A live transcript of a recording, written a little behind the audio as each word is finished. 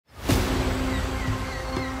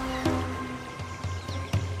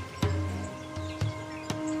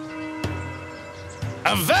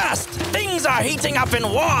Avast! Things are heating up in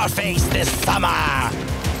Warface this summer!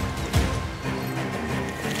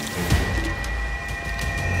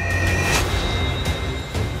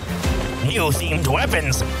 New themed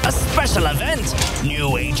weapons, a special event,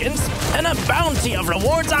 new agents, and a bounty of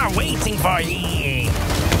rewards are waiting for ye!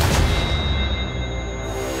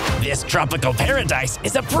 This tropical paradise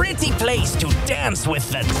is a pretty place to dance with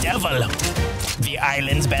the devil. The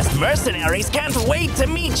island's best mercenaries can't wait to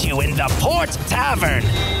meet you in the Port Tavern.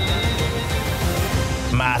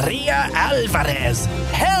 Maria Alvarez,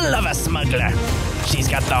 hell of a smuggler. She's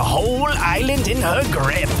got the whole island in her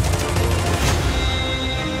grip.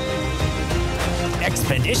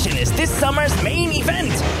 Expedition is this summer's main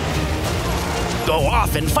event. Go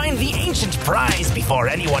off and find the ancient prize before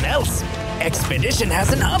anyone else. Expedition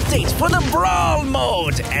has an update for the Brawl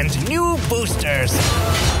mode and new boosters.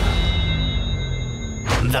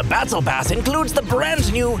 The Battle Pass includes the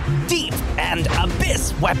brand new Deep and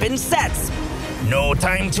Abyss weapon sets. No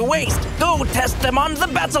time to waste. Go test them on the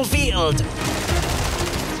battlefield.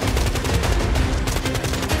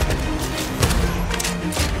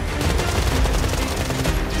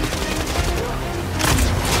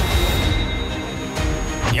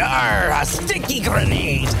 Yarr, a sticky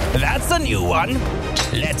grenade. That's a new one.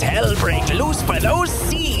 Let hell break loose for those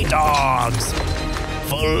sea dogs.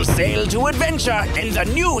 Full sail to adventure in the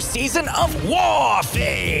new season of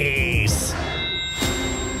Warface.